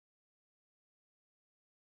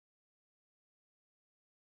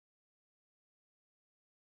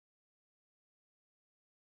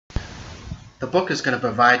the book is going to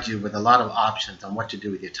provide you with a lot of options on what to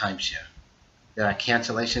do with your timeshare. There are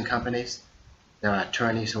cancellation companies, there are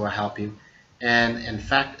attorneys who will help you, and in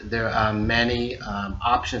fact there are many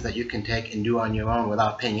options that you can take and do on your own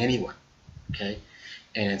without paying anyone. Okay,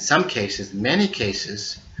 and in some cases, many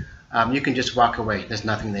cases, you can just walk away. There's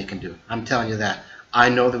nothing they can do. I'm telling you that. I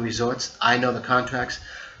know the resorts, I know the contracts.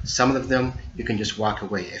 Some of them you can just walk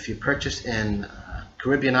away. If you purchase in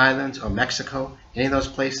Caribbean islands or Mexico, any of those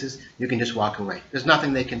places, you can just walk away. There's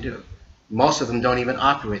nothing they can do. Most of them don't even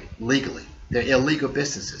operate legally. They're illegal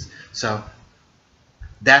businesses. So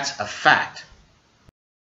that's a fact.